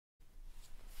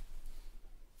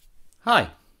Hi.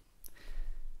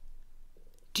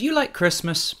 Do you like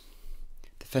Christmas?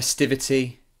 The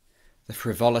festivity, the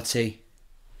frivolity,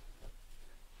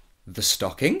 the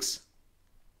stockings?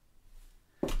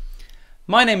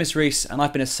 My name is Reese and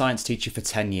I've been a science teacher for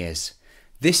 10 years.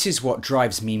 This is what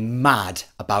drives me mad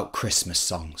about Christmas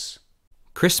songs.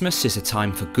 Christmas is a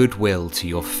time for goodwill to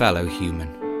your fellow human.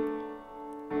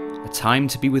 A time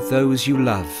to be with those you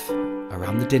love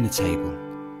around the dinner table,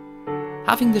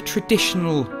 having the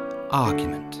traditional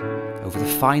argument over the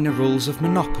finer rules of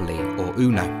Monopoly or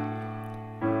Uno.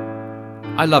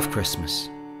 I love Christmas.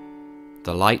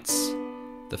 The lights,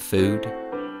 the food,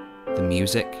 the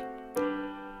music.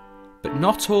 But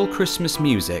not all Christmas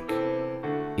music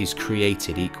is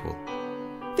created equal.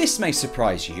 This may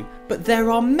surprise you, but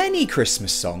there are many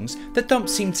Christmas songs that don't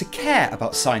seem to care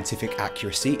about scientific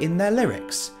accuracy in their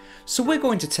lyrics. So we're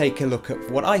going to take a look at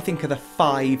what I think are the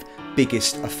 5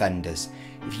 biggest offenders.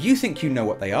 If you think you know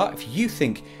what they are, if you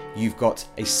think you've got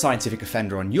a scientific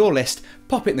offender on your list,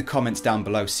 pop it in the comments down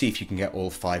below, see if you can get all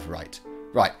 5 right.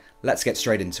 Right, let's get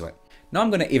straight into it. Now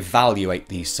I'm going to evaluate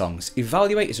these songs.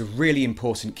 Evaluate is a really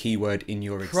important keyword in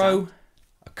your exam. Pro,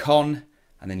 a con,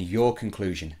 and then your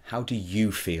conclusion. How do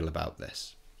you feel about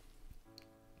this?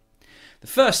 The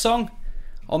first song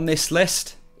on this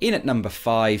list, in at number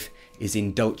 5, is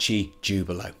in Dulci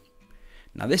Jubilo.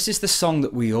 Now this is the song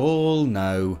that we all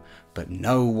know, but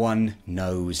no one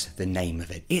knows the name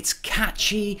of it. It's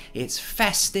catchy, it's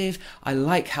festive, I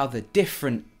like how the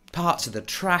different parts of the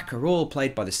track are all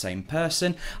played by the same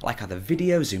person. I like how the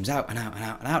video zooms out and out and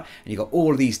out and out, and you've got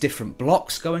all of these different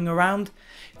blocks going around.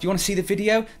 If you want to see the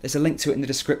video, there's a link to it in the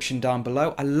description down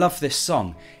below. I love this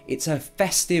song. It's a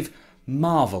festive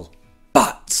marvel.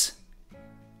 But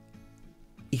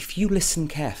if you listen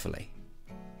carefully,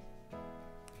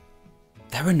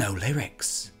 there are no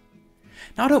lyrics.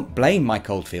 Now I don't blame Mike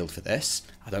Oldfield for this.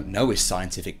 I don't know his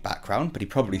scientific background, but he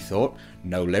probably thought,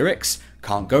 no lyrics,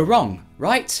 can't go wrong,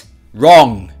 right?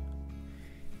 Wrong!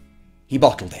 He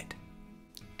bottled it.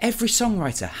 Every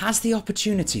songwriter has the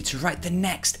opportunity to write the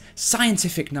next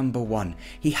scientific #1.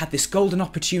 He had this golden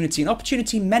opportunity, an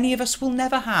opportunity many of us will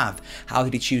never have. How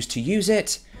did he choose to use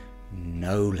it?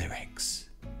 No lyrics.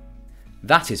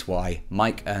 That is why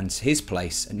Mike earns his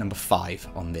place at number 5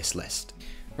 on this list.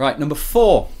 Right, number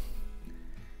 4.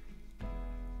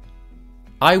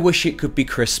 I wish it could be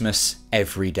Christmas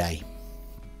every day.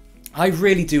 I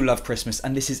really do love Christmas,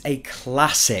 and this is a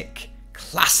classic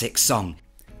song.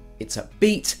 It's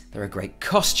upbeat, there are great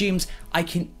costumes. I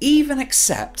can even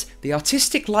accept the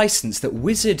artistic license that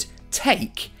Wizzard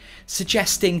take,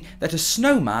 suggesting that a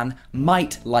snowman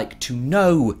might like to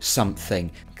know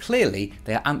something. Clearly,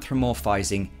 they are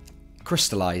anthropomorphizing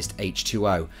crystallized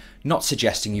H2O, not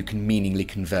suggesting you can meaningfully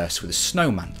converse with a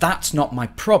snowman. That's not my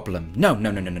problem. No.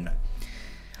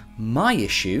 My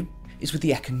issue is with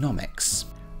the economics.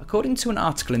 According to an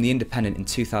article in The Independent in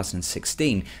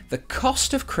 2016, the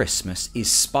cost of Christmas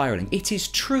is spiralling. It is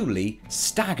truly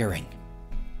staggering.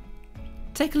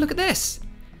 Take a look at this.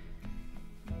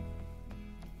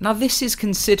 Now this is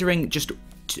considering just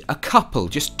a couple,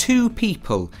 just 2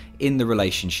 people in the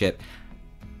relationship,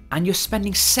 and you're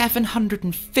spending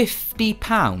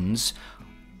 £750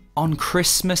 on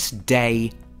Christmas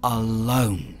Day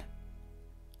alone.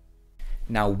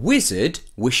 Now Wizzard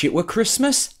wish it were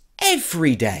Christmas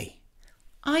every day.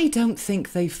 I don't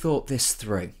think they've thought this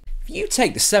through. If you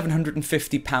take the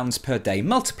 £750 per day,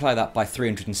 multiply that by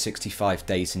 365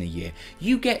 days in a year,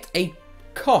 you get a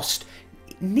cost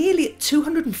nearly at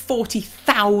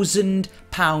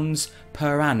 £240,000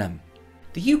 per annum.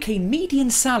 The UK median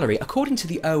salary, according to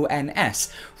the ONS,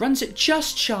 runs at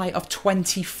just shy of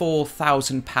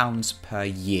 £24,000 per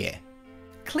year.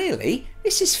 Clearly,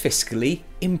 this is fiscally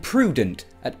imprudent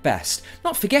at best,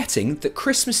 not forgetting that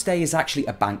Christmas Day is actually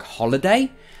a bank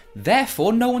holiday,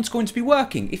 therefore no one's going to be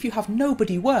working. If you have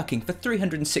nobody working for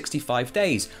 365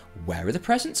 days, where are the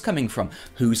presents coming from?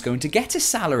 Who's going to get a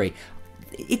salary?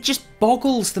 It just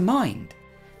boggles the mind.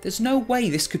 There's no way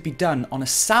this could be done on a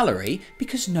salary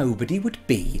because nobody would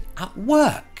be at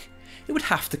work. It would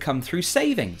have to come through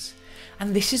savings.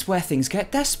 And this is where things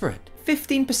get desperate.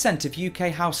 15% of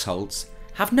UK households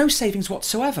have no savings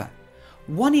whatsoever.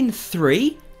 1 in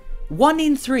 3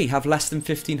 have less than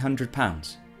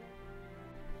 £1,500.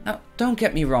 Now, don't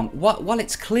get me wrong, while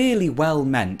it's clearly well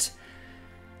meant,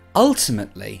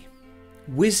 ultimately,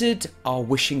 Wizzard are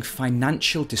wishing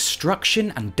financial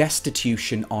destruction and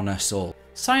destitution on us all.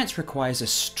 Science requires a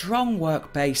strong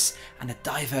work base and a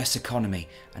diverse economy,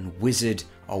 and Wizzard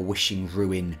are wishing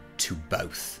ruin to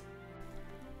both.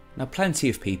 Now, plenty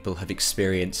of people have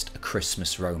experienced a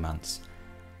Christmas romance,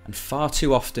 and far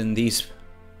too often these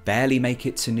barely make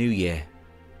it to New Year,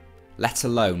 let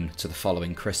alone to the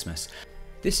following Christmas.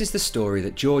 This is the story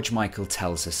that George Michael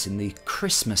tells us in the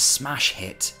Christmas smash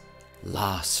hit,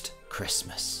 Last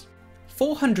Christmas.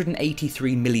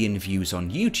 483 million views on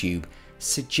YouTube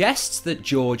suggests that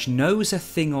George knows a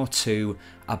thing or two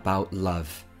about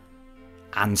love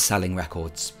and selling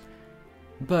records.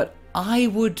 But I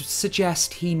would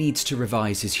suggest he needs to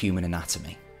revise his human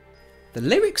anatomy. The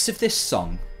lyrics of this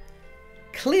song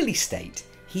clearly state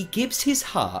he gives his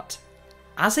heart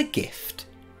as a gift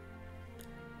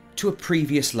to a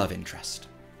previous love interest.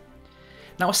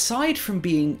 Now, aside from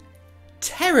being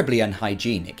terribly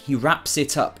unhygienic, he wraps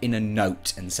it up in a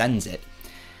note and sends it.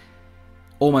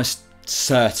 Almost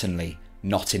certainly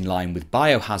not in line with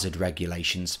biohazard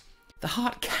regulations. The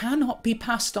heart cannot be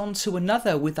passed on to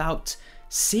another without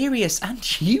serious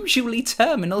and usually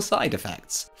terminal side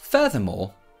effects.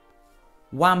 Furthermore,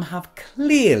 Wham have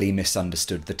clearly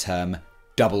misunderstood the term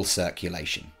double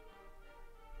circulation.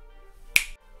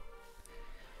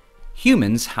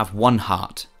 Humans have one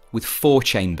heart with 4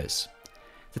 chambers.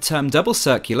 The term double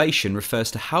circulation refers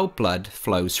to how blood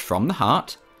flows from the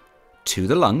heart to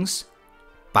the lungs,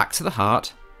 back to the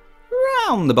heart,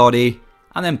 round the body,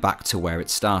 and then back to where it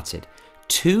started.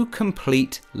 2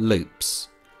 complete loops,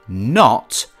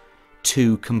 not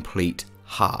 2 complete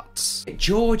hearts.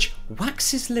 George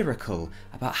waxes lyrical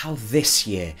about how this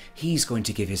year he's going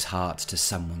to give his heart to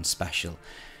someone special.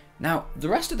 Now, the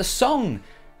rest of the song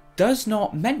does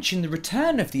not mention the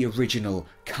return of the original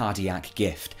cardiac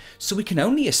gift, so we can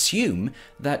only assume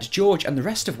that George and the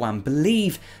rest of Wham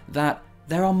believe that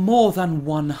there are more than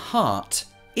one heart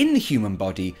in the human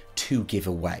body to give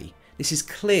away. This is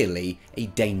clearly a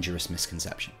dangerous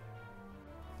misconception.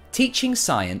 Teaching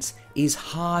science is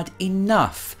hard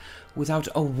enough without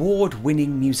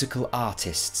award-winning musical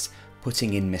artists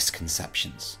putting in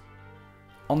misconceptions.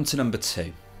 On to number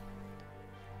 2.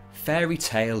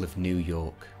 Fairytale of New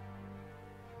York.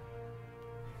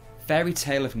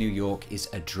 Fairytale of New York is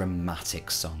a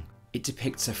dramatic song. It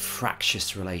depicts a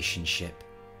fractious relationship,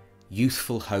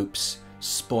 youthful hopes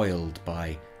spoiled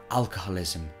by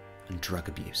alcoholism and drug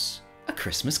abuse. A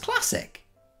Christmas classic!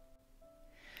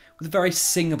 With a very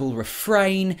singable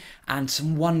refrain and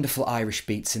some wonderful Irish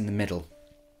beats in the middle.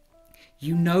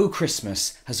 You know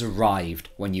Christmas has arrived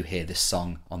when you hear this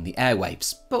song on the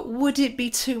airwaves, but would it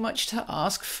be too much to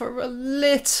ask for a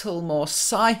little more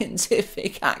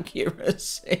scientific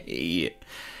accuracy?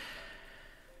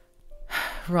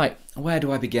 Right, where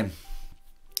do I begin?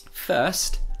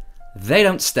 First, they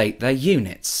don't state their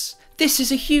units. This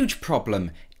is a huge problem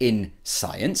in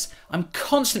science. I'm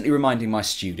constantly reminding my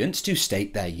students to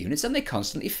state their units and they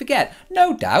constantly forget,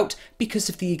 no doubt because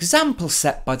of the example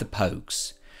set by the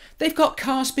Pogues. They've got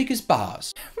cars big as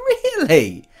bars.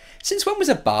 Really? Since when was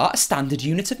a bar a standard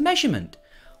unit of measurement?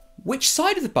 Which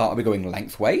side of the bar are we going,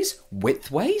 lengthways?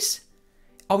 Widthways?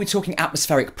 Are we talking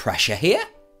atmospheric pressure here?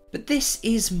 But this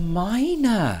is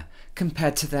minor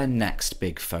compared to their next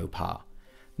big faux pas.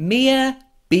 Mere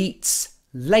beats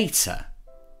later.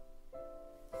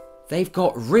 They've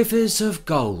got rivers of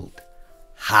gold.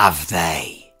 Have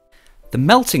they? The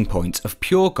melting point of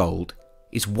pure gold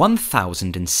is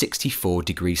 1064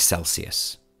 degrees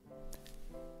Celsius.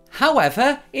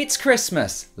 However, it's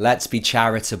Christmas. Let's be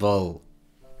charitable.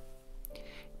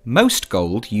 Most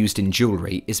gold used in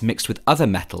jewellery is mixed with other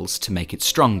metals to make it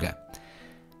stronger.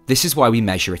 This is why we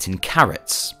measure it in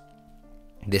carats.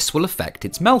 This will affect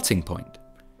its melting point.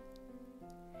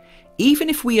 Even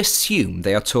if we assume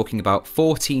they are talking about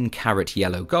 14 carat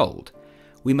yellow gold,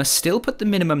 we must still put the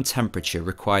minimum temperature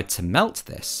required to melt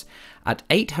this at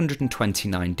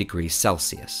 829 degrees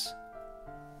Celsius.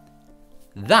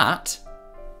 That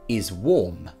is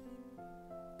warm.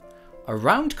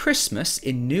 Around Christmas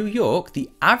in New York,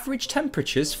 the average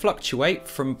temperatures fluctuate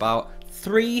from about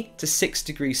 3 to 6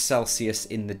 degrees Celsius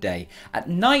in the day. At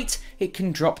night, it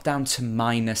can drop down to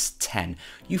 -10.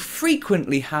 You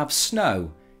frequently have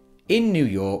snow in New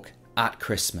York at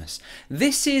Christmas.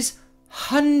 This is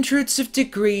hundreds of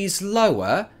degrees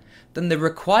lower than the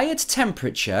required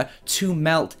temperature to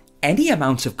melt any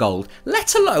amount of gold,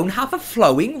 let alone have a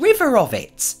flowing river of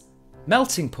it.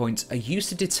 Melting points are used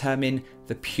to determine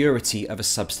the purity of a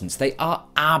substance. They are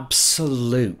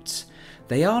absolute.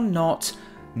 They are not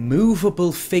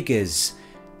movable figures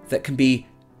that can be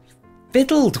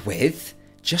fiddled with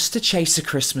just to chase a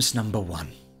Christmas number 1.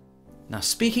 Now,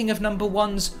 speaking of number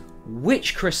 1s,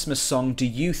 which Christmas song do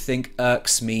you think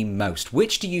irks me most?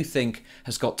 Which do you think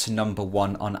has got to number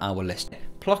 1 on our list?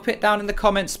 Plop it down in the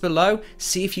comments below,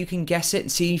 see if you can guess it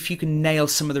and see if you can nail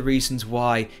some of the reasons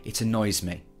why it annoys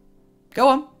me. Go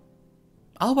on.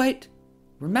 I'll wait.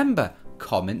 Remember,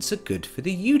 comments are good for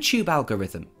the YouTube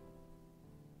algorithm.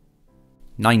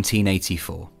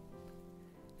 1984.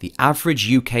 The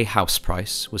average UK house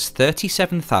price was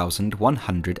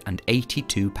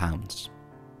 £37,182.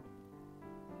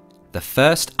 The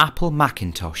first Apple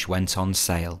Macintosh went on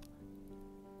sale.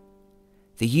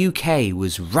 The UK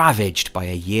was ravaged by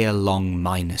a year-long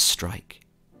miners' strike.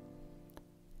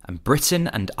 And Britain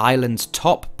and Ireland's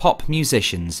top pop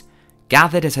musicians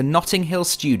gathered at a Notting Hill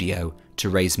studio to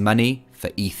raise money for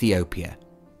Ethiopia.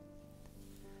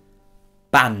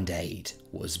 Band-Aid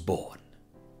was born.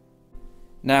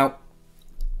 Now,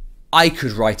 I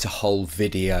could write a whole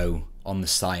video on the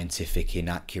scientific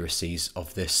inaccuracies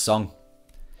of this song,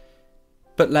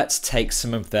 but let's take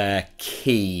some of their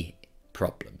key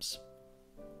problems.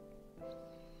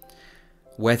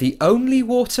 Where the only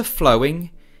water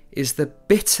flowing is the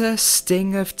bitter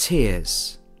sting of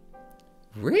tears.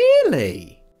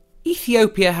 Really?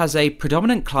 Ethiopia has a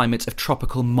predominant climate of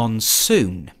tropical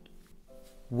monsoon,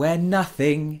 where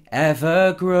nothing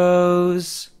ever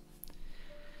grows.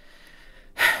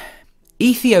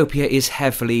 Ethiopia is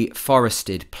heavily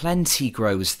forested, plenty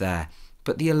grows there,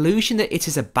 but the illusion that it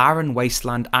is a barren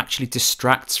wasteland actually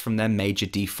distracts from their major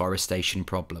deforestation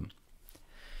problem.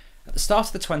 At the start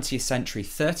of the 20th century,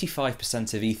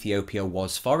 35% of Ethiopia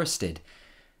was forested.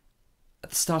 At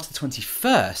the start of the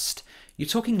 21st, you're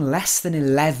talking less than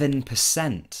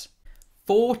 11%.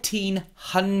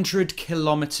 1,400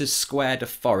 kilometres squared of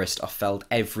forest are felled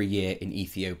every year in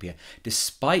Ethiopia,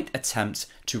 despite attempts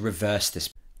to reverse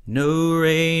this. No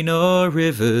rain or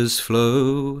rivers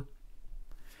flow.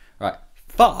 Right,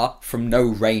 far from no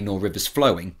rain or rivers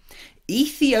flowing,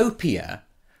 Ethiopia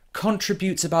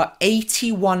contributes about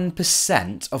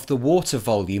 81% of the water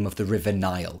volume of the River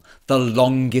Nile, the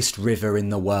longest river in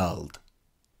the world.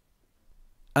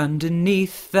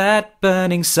 Underneath that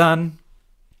burning sun.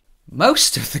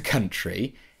 Most of the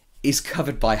country is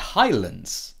covered by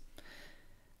highlands.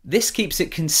 This keeps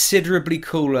it considerably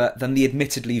cooler than the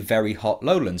admittedly very hot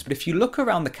lowlands, but if you look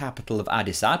around the capital of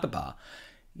Addis Ababa,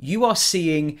 you are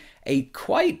seeing a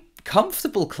quite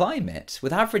comfortable climate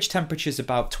with average temperatures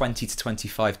about 20 to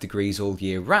 25 degrees all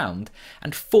year round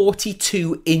and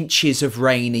 42 inches of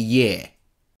rain a year.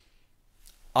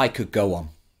 I could go on,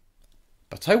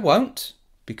 but I won't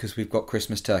because we've got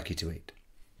Christmas turkey to eat.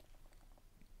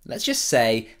 Let's just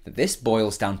say that this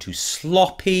boils down to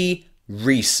sloppy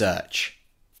research.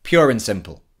 Pure and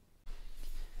simple.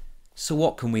 So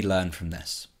what can we learn from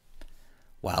this?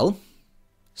 Well,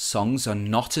 songs are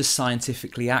not as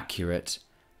scientifically accurate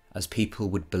as people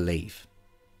would believe.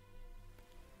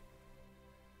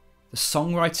 The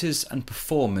songwriters and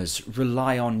performers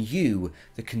rely on you,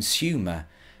 the consumer,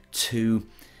 to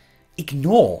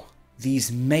ignore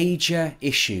these major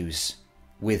issues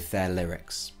with their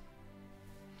lyrics.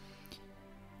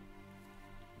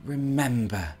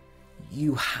 Remember,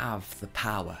 you have the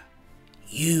power.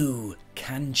 You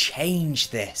can change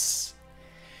this.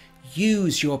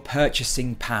 Use your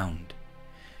purchasing pound,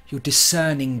 your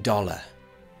discerning dollar,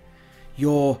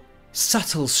 your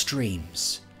subtle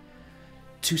streams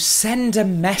to send a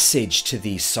message to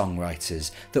these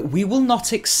songwriters that we will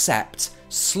not accept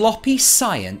sloppy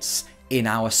science in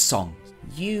our songs.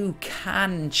 You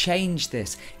can change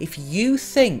this. If you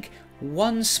think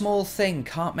one small thing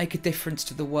can't make a difference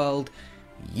to the world,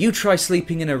 you try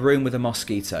sleeping in a room with a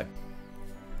mosquito.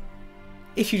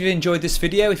 If you've enjoyed this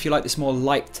video, if you like this more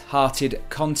light-hearted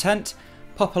content,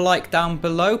 pop a like down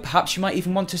below. Perhaps you might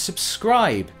even want to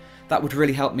subscribe. That would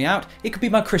really help me out. It could be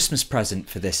my Christmas present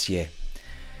for this year.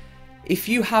 If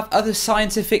you have other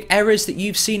scientific errors that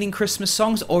you've seen in Christmas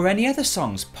songs or any other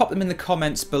songs, pop them in the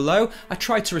comments below. I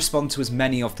try to respond to as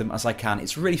many of them as I can.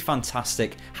 It's really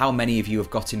fantastic how many of you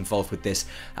have got involved with this.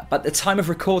 But at the time of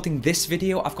recording this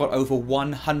video, I've got over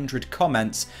 100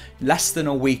 comments less than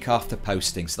a week after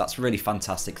posting. So that's really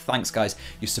fantastic. Thanks guys,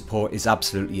 your support is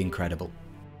absolutely incredible.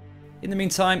 In the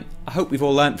meantime, I hope we've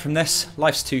all learnt from this.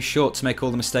 Life's too short to make all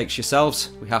the mistakes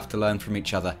yourselves. We have to learn from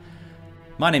each other.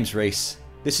 My name's Reese.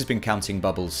 This has been Counting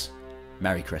Bubbles.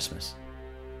 Merry Christmas.